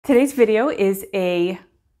Today's video is a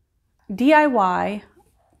DIY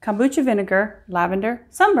kombucha vinegar lavender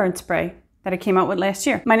sunburn spray that I came out with last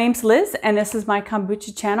year. My name's Liz and this is my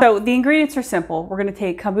kombucha channel. So the ingredients are simple. We're going to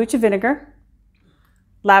take kombucha vinegar,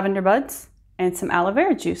 lavender buds, and some aloe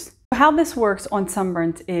vera juice. How this works on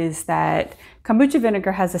sunburns is that kombucha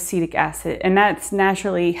vinegar has acetic acid, and that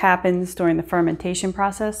naturally happens during the fermentation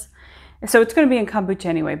process. So it's going to be in kombucha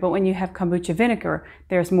anyway, but when you have kombucha vinegar,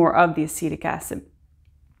 there's more of the acetic acid.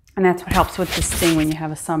 And that's what helps with this sting when you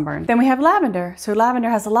have a sunburn. Then we have lavender. So lavender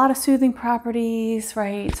has a lot of soothing properties,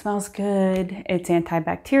 right? It smells good. It's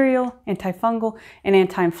antibacterial, antifungal, and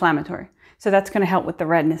anti-inflammatory. So that's going to help with the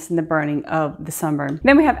redness and the burning of the sunburn.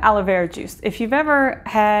 Then we have aloe vera juice. If you've ever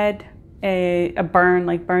had a burn,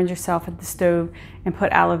 like burned yourself at the stove and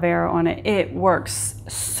put aloe vera on it, it works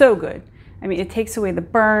so good. I mean, it takes away the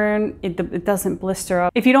burn. It doesn't blister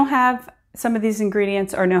up. If you don't have some of these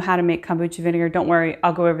ingredients or know how to make kombucha vinegar, don't worry,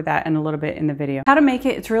 I'll go over that in a little bit in the video. How to make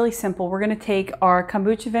it, it's really simple. We're gonna take our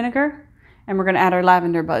kombucha vinegar and we're gonna add our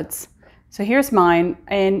lavender buds. So here's mine,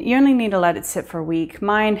 and you only need to let it sit for a week.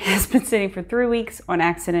 Mine has been sitting for 3 weeks on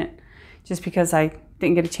accident, just because I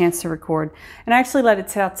didn't get a chance to record. And I actually let it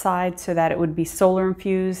sit outside so that it would be solar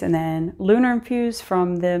infused and then lunar infused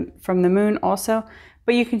from the moon also,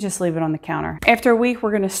 but you can just leave it on the counter. After a week,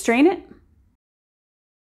 we're gonna strain it.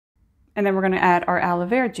 And then we're going to add our aloe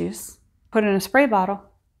vera juice, put it in a spray bottle,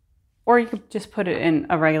 or you could just put it in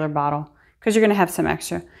a regular bottle because you're going to have some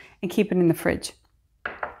extra, and keep it in the fridge.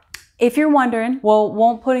 If you're wondering, well,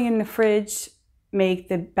 won't putting it in the fridge make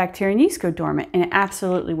the bacteria and yeast go dormant? And it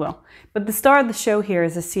absolutely will. But the star of the show here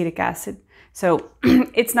is acetic acid. So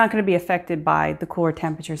it's not going to be affected by the cooler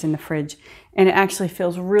temperatures in the fridge. And it actually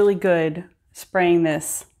feels really good spraying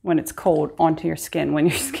this when it's cold onto your skin, when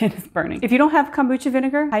your skin is burning. If you don't have kombucha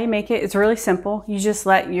vinegar, how you make it is really simple. You just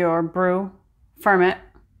let your brew ferment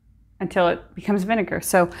until it becomes vinegar.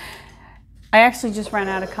 So I actually just ran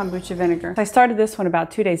out of kombucha vinegar. I started this one about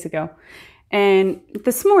 2 days ago. And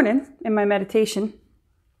this morning in my meditation,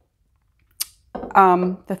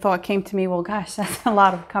 the thought came to me, well, gosh, that's a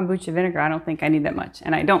lot of kombucha vinegar. I don't think I need that much,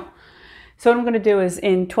 and I don't. So what I'm gonna do is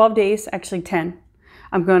in 12 days, actually 10,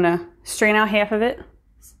 I'm gonna strain out half of it.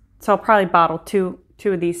 So I'll probably bottle two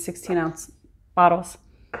of these 16-ounce bottles,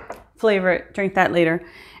 flavor it, drink that later.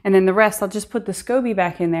 And then the rest, I'll just put the SCOBY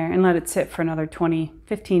back in there and let it sit for another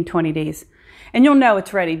 15, 20 days. And you'll know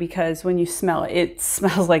it's ready because when you smell it, it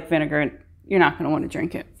smells like vinegar and you're not gonna wanna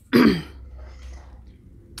drink it. And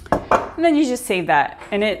then you just save that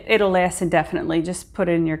and it'll last indefinitely. Just put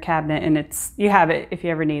it in your cabinet and you have it if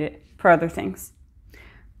you ever need it for other things,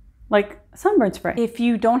 like sunburn spray. If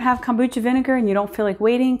you don't have kombucha vinegar and you don't feel like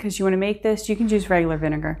waiting because you want to make this, you can use regular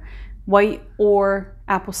vinegar, white or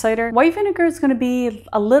apple cider. White vinegar is going to be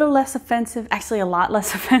a little less offensive, actually a lot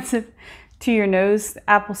less offensive to your nose.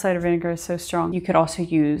 Apple cider vinegar is so strong. You could also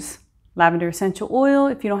use lavender essential oil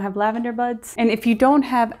if you don't have lavender buds. And if you don't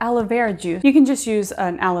have aloe vera juice, you can just use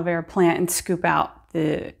an aloe vera plant and scoop out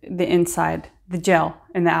the inside, the gel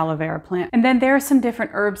in the aloe vera plant. And then there are some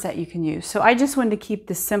different herbs that you can use. So I just wanted to keep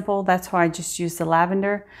this simple. That's why I just used the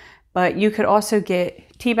lavender. But you could also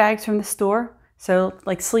get tea bags from the store. So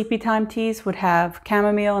like sleepy time teas would have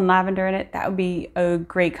chamomile and lavender in it. That would be a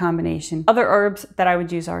great combination. Other herbs that I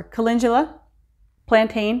would use are calendula,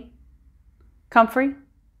 plantain, comfrey,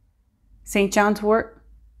 St. John's wort,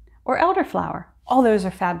 or elderflower. All those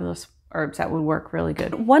are fabulous herbs that would work really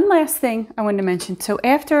good. One last thing I wanted to mention. So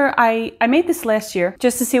after I made this last year,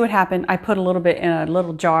 just to see what happened, I put a little bit in a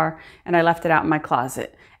little jar and I left it out in my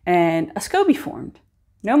closet. And a SCOBY formed.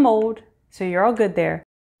 No mold, so you're all good there.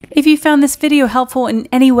 If you found this video helpful in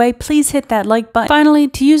any way, please hit that like button. Finally,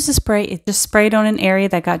 to use the spray, just spray it on an area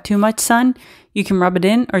that got too much sun. You can rub it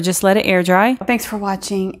in or just let it air dry. Thanks for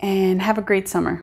watching and have a great summer.